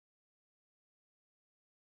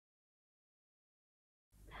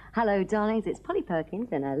Hello, darlings. It's Polly Perkins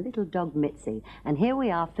and her little dog Mitzi. And here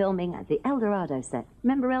we are filming at the Eldorado set.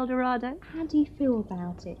 Remember Eldorado? How do you feel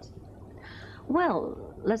about it?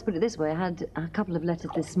 Well, let's put it this way. I had a couple of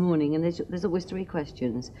letters this morning, and there's always three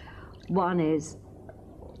questions. One is,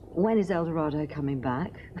 when is Eldorado coming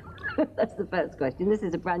back? That's the first question. This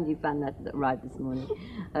is a brand new fan letter that arrived this morning.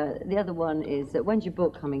 The other one is, when's your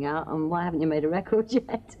book coming out, and why haven't you made a record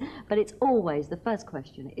yet? But it's always, the first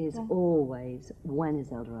question is always, when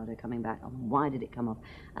is Eldorado coming back, and why did it come off?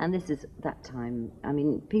 And this is that time. I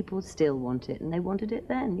mean, people still want it, and they wanted it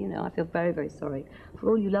then. You know, I feel very, very sorry for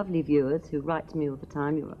all you lovely viewers who write to me all the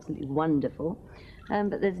time. You're absolutely wonderful.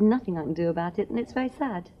 But there's nothing I can do about it, and it's very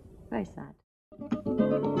sad. Very sad.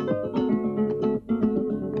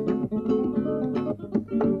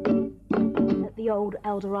 The old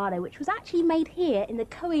Eldorado, which was actually made here in the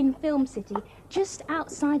Coin Film City, just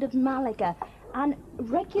outside of Malaga. And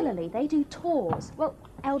regularly they do tours, well,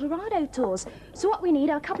 Eldorado tours. So what we need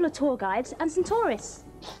are a couple of tour guides and some tourists.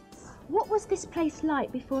 What was this place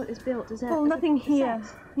like before it was built as a Well, nothing here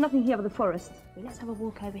but the forest. Let's have a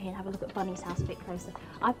walk over here and have a look at Bunny's house a bit closer.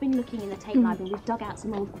 I've been looking in the tape library. We've dug out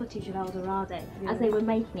some old footage of Eldorado as they were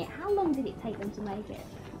making it. How long did it take them to make it?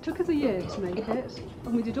 It took us a year to make it,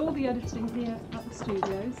 and we did all the editing here at the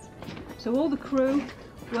studios. So all the crew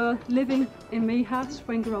were living in my house,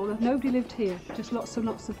 Wengarola. Nobody lived here, just lots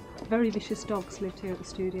of very vicious dogs lived here at the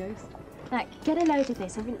studios. Now, get a load of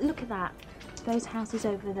this. I mean, look at that. Those houses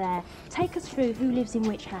over there. Take us through who lives in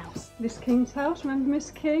which house. Miss King's house, remember Miss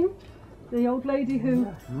King? The old lady whose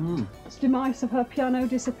demise of her piano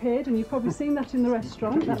disappeared, and you've probably seen that in the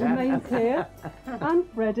restaurant. That remains here. And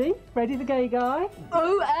Freddie the gay guy.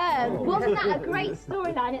 Oh, wasn't that a great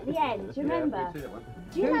storyline at the end? Do you remember?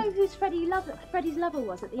 Do you know who Freddie's lover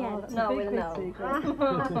was at the end? That's a big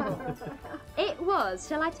secret. It was,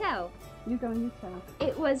 shall I tell? You go and you tell.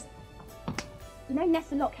 It was, you know,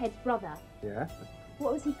 Nessa Lockhead's brother? Yeah.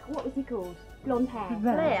 What was he called? Blonde hair.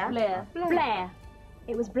 Blair.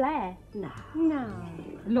 It was Blair. No.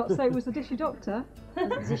 Lots say it was the Dishy Doctor.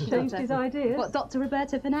 Changed his ideas. What, Dr.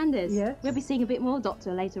 Roberto Fernandez? Yes. We'll be seeing a bit more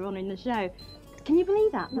Doctor later on in the show. Can you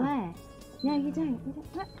believe that, Blair? No, you don't.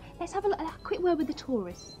 Let's have a quick word with the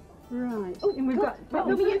tourists. Right. Oh, and we've got. Stop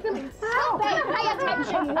it! Pay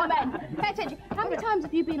attention, woman! Pay attention. How many times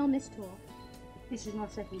have you been on this tour? This is my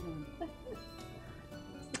second one.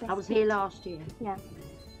 I I was here last year. Yeah.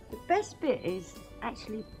 The best bit is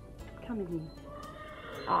actually coming here.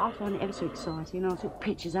 I find it ever so exciting. I took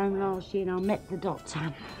pictures home last year and I met the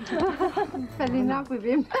doctor. Fell in love with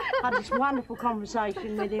him. Had this wonderful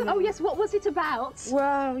conversation with him. Oh yes, what was it about?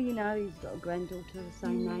 Well, you know, he's got a granddaughter the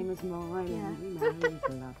same name as mine. Yeah. And, you know, he's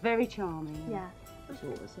a love. Very charming. Yeah. I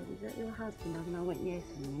sort of said, is that your husband? And I went, yes.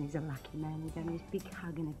 And he's a lucky man. We gave me this big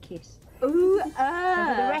hug and a kiss. Ooh,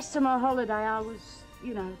 And for the rest of my holiday, I was,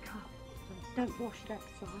 you know, don't wash that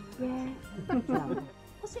side. Yeah.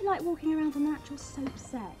 What's it like walking around on an actual soap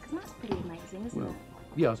set? Because that's pretty amazing, isn't it?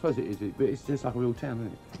 Yeah, I suppose it is, but it's just like a real town,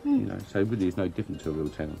 isn't it? You know, so really it's no different to a real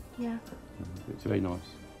town. Yeah. It's very nice.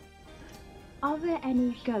 Are there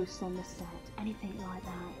any ghosts on the set? Anything like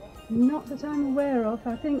that? Not that I'm aware of.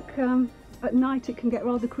 I think at night it can get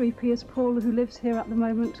rather creepy, as Paul, who lives here at the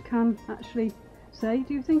moment, can actually say.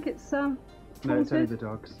 Do you think it's No, it's only the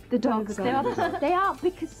dogs. The dogs. They are,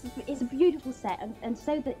 because it's a beautiful set, and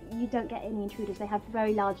so that you don't get any intruders, they have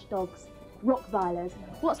very large dogs, rottweilers.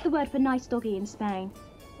 What's the word for nice doggy in Spain?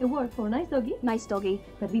 A word for nice doggy? Nice doggy.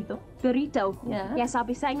 Perrito. Burrito. Yeah. Yes, I'll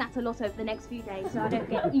be saying that a lot over the next few days so I don't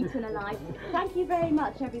get eaten alive. Thank you very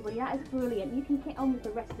much, everybody. That is brilliant. You can get on with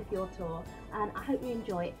the rest of your tour, and I hope you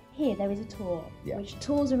enjoy it. Here, there is a tour which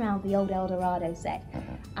tours around the old Eldorado set,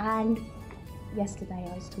 and yesterday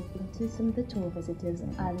I was talking to some of the tour visitors,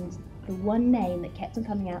 and the one name that kept on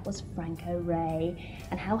coming out was Franco Ray,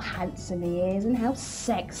 and how handsome he is, and how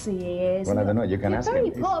sexy he is. Well, I don't know, you can ask him.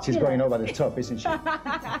 She's popular. going over the top, isn't she?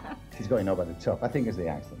 She's going over the top. I think it's the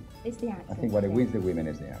accent. It's the accent. I think what wins the women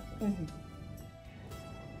is the accent.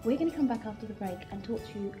 We're going to come back after the break and talk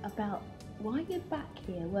to you about why you're back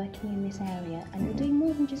here working in this area, and you're doing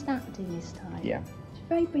more than just acting this time. Yeah.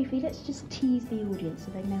 Very briefly, let's just tease the audience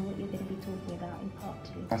so they know what you're going to be talking about in part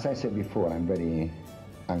 2. As I said before, I'm very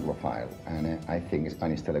Anglophile, and I think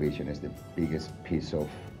Spanish television is the biggest piece of,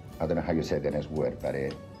 I don't know how you say the next word, but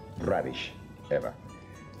rubbish ever.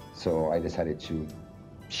 So I decided to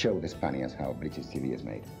show the Spaniards how British TV is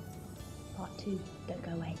made. Part 2, don't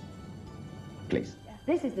go away. Please.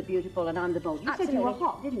 This is the beautiful and I'm the bold. You said you were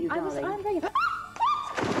hot, didn't you, darling? I'm very